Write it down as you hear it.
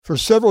For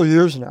several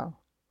years now,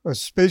 a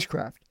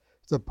spacecraft,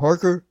 the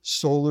Parker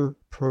Solar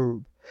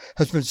Probe,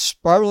 has been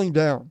spiraling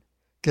down,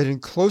 getting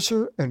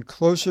closer and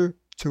closer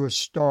to a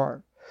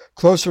star,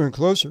 closer and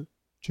closer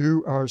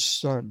to our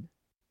sun.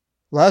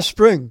 Last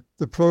spring,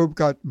 the probe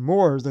got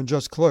more than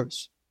just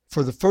close.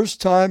 For the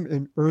first time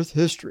in Earth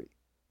history,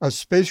 a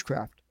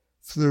spacecraft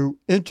flew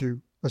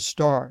into a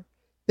star,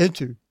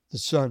 into the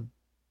sun.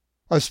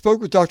 I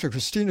spoke with Dr.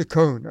 Christina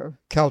Cohn of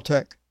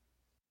Caltech.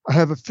 I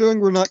have a feeling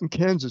we're not in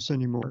Kansas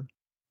anymore.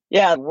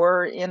 Yeah,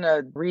 we're in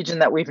a region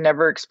that we've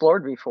never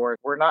explored before.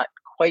 We're not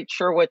quite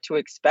sure what to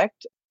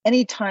expect.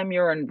 Anytime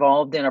you're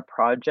involved in a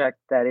project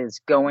that is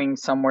going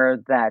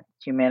somewhere that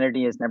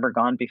humanity has never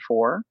gone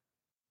before,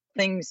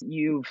 things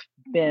you've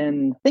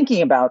been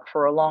thinking about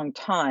for a long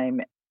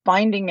time,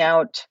 finding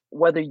out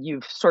whether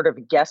you've sort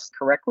of guessed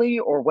correctly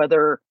or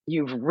whether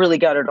you've really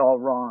got it all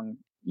wrong.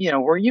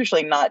 We're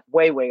usually not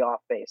way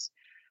off base,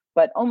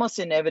 but almost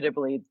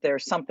inevitably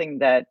there's something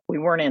that we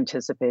weren't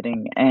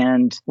anticipating,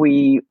 and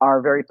we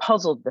are very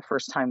puzzled the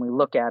first time we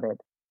look at it.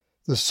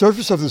 The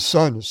surface of the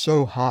sun is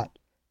so hot,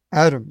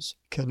 atoms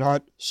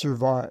cannot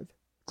survive.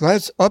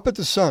 Glance up at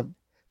the sun.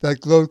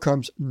 That glow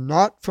comes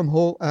not from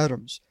whole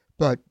atoms,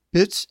 but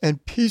bits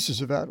and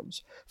pieces of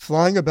atoms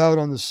flying about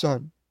on the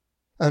sun,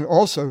 and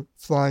also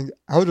flying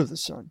out of the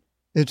sun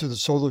into the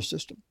solar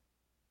system.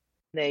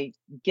 They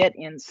get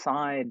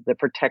inside the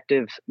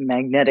protective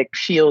magnetic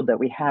shield that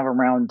we have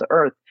around the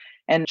Earth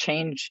and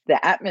change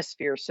the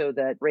atmosphere so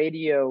that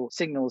radio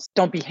signals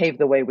don't behave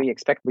the way we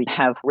expect. We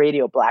have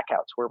radio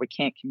blackouts where we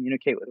can't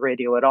communicate with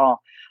radio at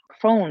all.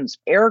 Phones,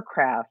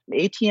 aircraft,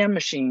 ATM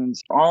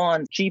machines, all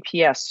on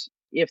GPS.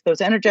 If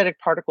those energetic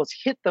particles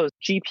hit those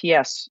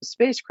GPS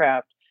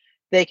spacecraft,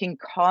 they can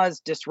cause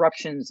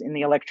disruptions in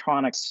the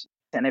electronics.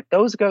 And if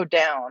those go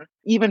down,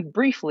 even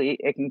briefly,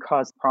 it can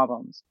cause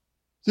problems.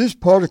 These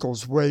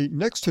particles weigh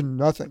next to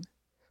nothing,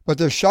 but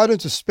they're shot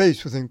into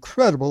space with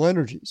incredible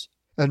energies,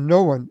 and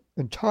no one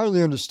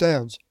entirely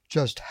understands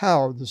just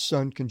how the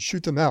sun can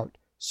shoot them out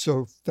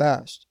so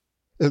fast.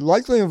 It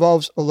likely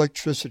involves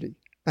electricity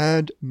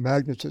and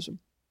magnetism.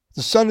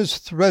 The sun is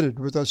threaded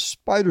with a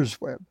spider's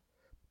web,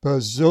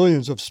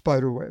 bazillions of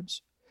spider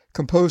webs,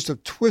 composed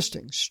of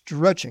twisting,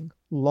 stretching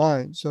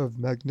lines of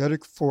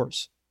magnetic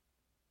force.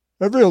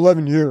 Every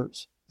 11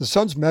 years, the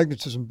sun's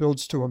magnetism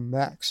builds to a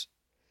max.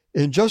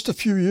 In just a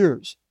few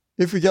years,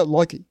 if we get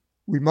lucky,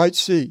 we might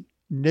see,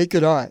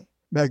 naked eye,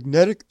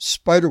 magnetic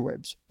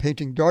spiderwebs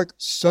painting dark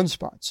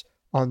sunspots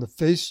on the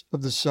face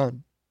of the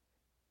sun.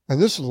 And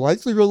this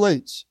likely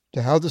relates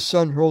to how the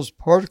sun hurls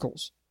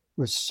particles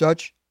with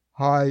such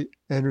high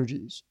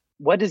energies.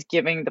 What is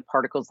giving the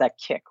particles that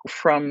kick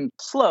from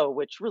slow,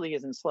 which really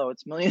isn't slow,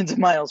 it's millions of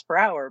miles per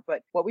hour, but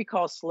what we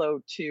call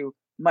slow to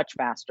much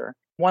faster?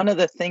 One of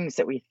the things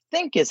that we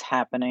think is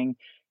happening,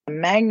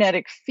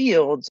 magnetic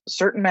fields,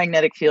 certain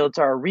magnetic fields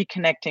are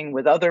reconnecting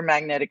with other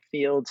magnetic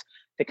fields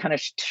to kind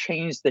of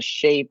change the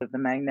shape of the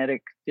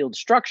magnetic field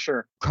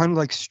structure. Kind of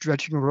like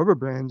stretching a rubber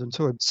band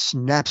until it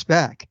snaps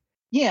back.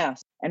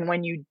 Yes. And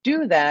when you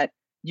do that,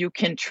 you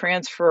can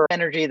transfer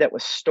energy that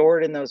was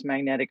stored in those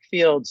magnetic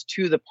fields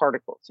to the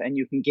particles, and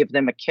you can give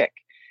them a kick.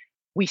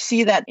 We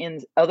see that in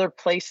other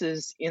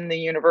places in the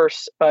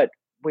universe, but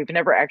we've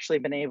never actually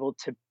been able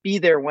to be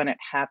there when it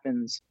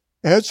happens.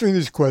 Answering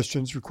these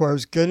questions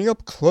requires getting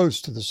up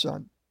close to the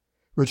sun,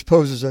 which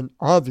poses an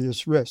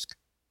obvious risk.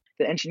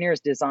 The engineers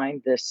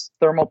designed this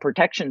thermal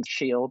protection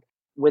shield.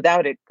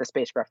 Without it, the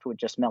spacecraft would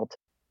just melt.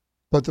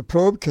 But the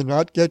probe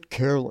cannot get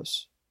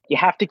careless. You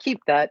have to keep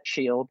that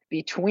shield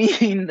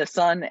between the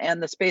sun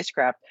and the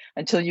spacecraft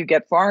until you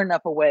get far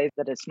enough away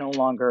that it's no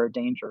longer a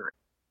danger.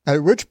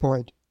 At which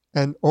point,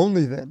 and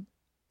only then,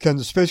 can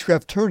the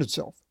spacecraft turn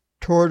itself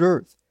toward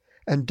Earth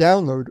and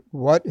download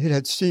what it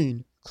had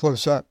seen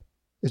close up.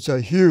 It's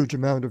a huge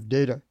amount of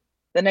data.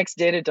 The next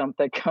data dump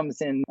that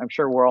comes in, I'm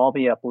sure we'll all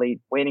be up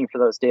late waiting for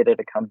those data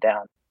to come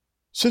down.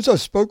 Since I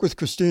spoke with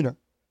Christina,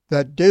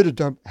 that data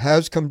dump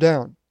has come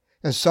down,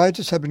 and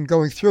scientists have been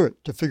going through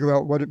it to figure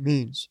out what it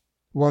means.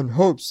 One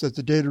hopes that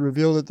the data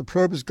reveal that the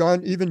probe has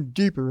gone even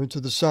deeper into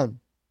the sun.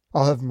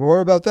 I'll have more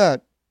about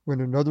that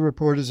when another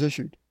report is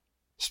issued.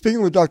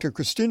 Speaking with Dr.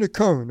 Christina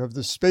Cohn of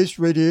the Space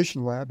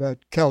Radiation Lab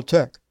at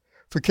Caltech,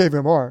 for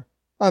KVMR,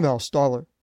 I'm Al Stoller.